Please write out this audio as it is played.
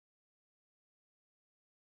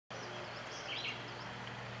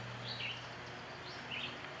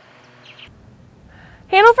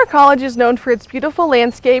Hanover College is known for its beautiful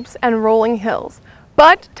landscapes and rolling hills.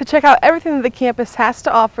 But to check out everything that the campus has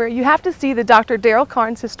to offer, you have to see the Dr. Daryl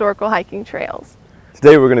Karns Historical Hiking Trails.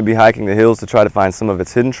 Today we're going to be hiking the hills to try to find some of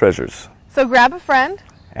its hidden treasures. So grab a friend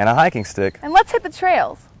And a hiking stick. and let's hit the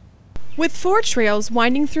trails. With 4 trails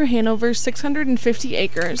winding through Hanover's 650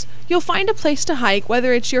 acres, you'll find a place to hike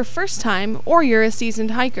whether it's your first time or you're a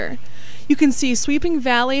seasoned hiker. You can see sweeping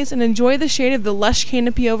valleys and enjoy the shade of the lush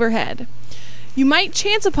canopy overhead. You might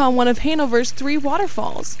chance upon one of Hanover's 3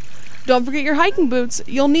 waterfalls. Don't forget your hiking boots,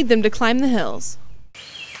 you'll need them to climb the hills.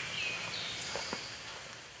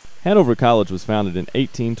 Hanover College was founded in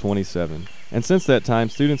 1827, and since that time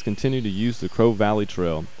students continue to use the Crow Valley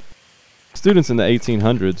Trail. Students in the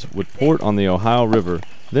 1800s would port on the Ohio River,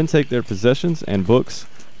 then take their possessions and books,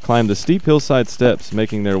 climb the steep hillside steps,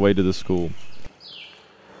 making their way to the school.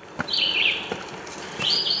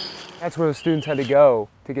 That's where the students had to go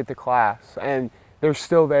to get to class, and they're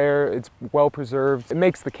still there. It's well preserved. It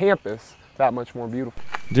makes the campus that much more beautiful.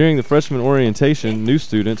 During the freshman orientation, new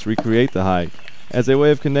students recreate the hike as a way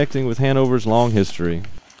of connecting with Hanover's long history.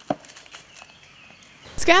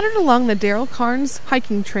 Scattered along the Daryl Karns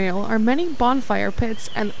hiking trail are many bonfire pits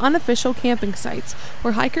and unofficial camping sites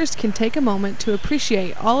where hikers can take a moment to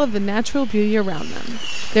appreciate all of the natural beauty around them.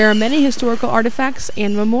 There are many historical artifacts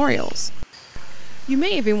and memorials. You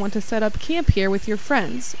may even want to set up camp here with your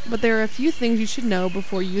friends, but there are a few things you should know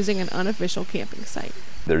before using an unofficial camping site.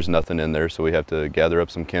 There's nothing in there, so we have to gather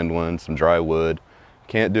up some kindling, some dry wood.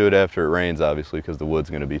 Can't do it after it rains, obviously, because the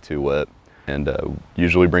wood's going to be too wet. And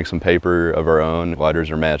usually bring some paper of our own, lighters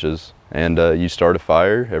or matches. And you start a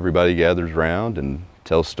fire, everybody gathers around and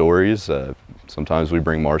tells stories. Sometimes we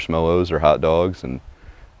bring marshmallows or hot dogs and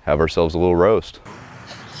have ourselves a little roast.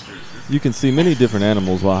 You can see many different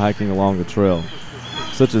animals while hiking along the trail,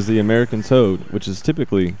 such as the American toad, which is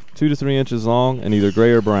typically 2 to 3 inches long and either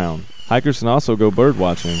gray or brown. Hikers can also go bird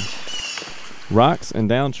watching. Rocks and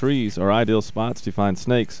down trees are ideal spots to find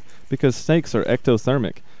snakes because snakes are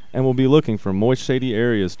ectothermic and will be looking for moist, shady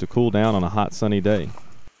areas to cool down on a hot, sunny day.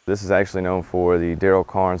 This is actually known for the Daryl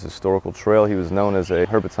Karns Historical Trail. He was known as a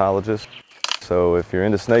herpetologist. So if you're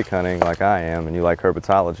into snake hunting like I am and you like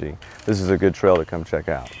herpetology, this is a good trail to come check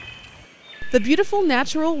out. The beautiful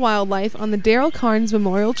natural wildlife on the Daryl Karns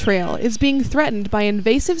Memorial Trail is being threatened by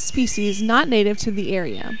invasive species not native to the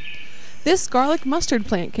area. This garlic mustard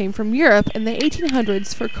plant came from Europe in the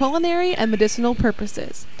 1800s for culinary and medicinal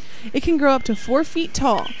purposes. It can grow up to 4 feet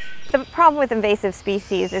tall. The problem with invasive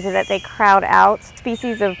species is that they crowd out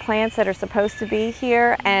species of plants that are supposed to be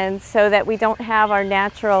here, and so that we don't have our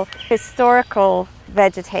natural historical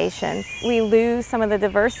vegetation. We lose some of the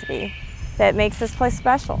diversity that makes this place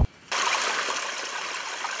special.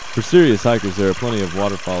 For serious hikers, there are plenty of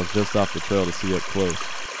waterfalls just off the trail to see up close.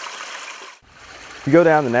 If you go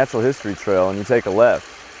down the Natural History Trail and you take a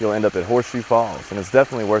left, you'll end up at Horseshoe Falls, and it's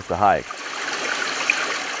definitely worth the hike.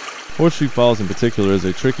 Horseshoe Falls in particular is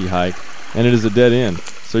a tricky hike, and it is a dead end,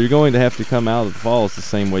 so you're going to have to come out of the falls the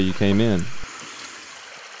same way you came in.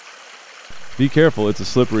 Be careful, it's a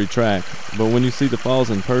slippery track, but when you see the falls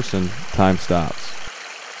in person, time stops.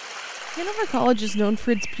 Hanover College is known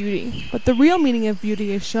for its beauty, but the real meaning of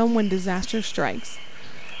beauty is shown when disaster strikes.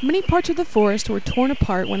 Many parts of the forest were torn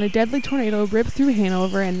apart when a deadly tornado ripped through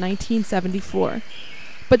Hanover in 1974.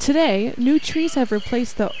 But today, new trees have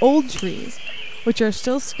replaced the old trees, which are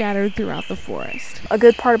still scattered throughout the forest. A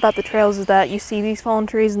good part about the trails is that you see these fallen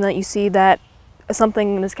trees and that you see that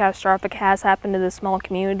something this catastrophic has happened to this small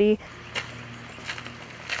community.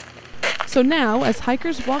 So now, as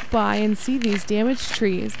hikers walk by and see these damaged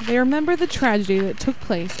trees, they remember the tragedy that took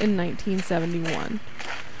place in 1971.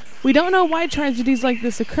 We don't know why tragedies like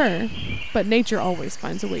this occur, but nature always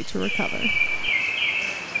finds a way to recover.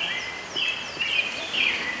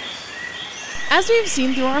 As we have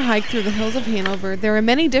seen through our hike through the hills of Hanover, there are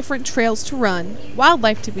many different trails to run,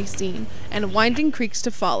 wildlife to be seen, and winding creeks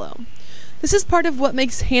to follow. This is part of what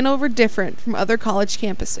makes Hanover different from other college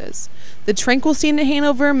campuses. The tranquil scene at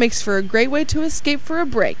Hanover makes for a great way to escape for a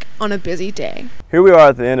break on a busy day. Here we are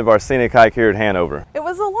at the end of our scenic hike here at Hanover. It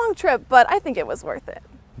was a long trip, but I think it was worth it.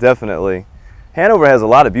 Definitely. Hanover has a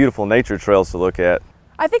lot of beautiful nature trails to look at.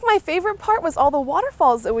 I think my favorite part was all the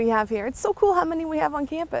waterfalls that we have here. It's so cool how many we have on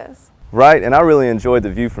campus. Right, and I really enjoyed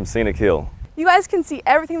the view from Scenic Hill. You guys can see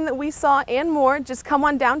everything that we saw and more. Just come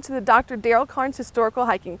on down to the Dr. Daryl Karns Historical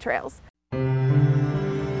Hiking Trails.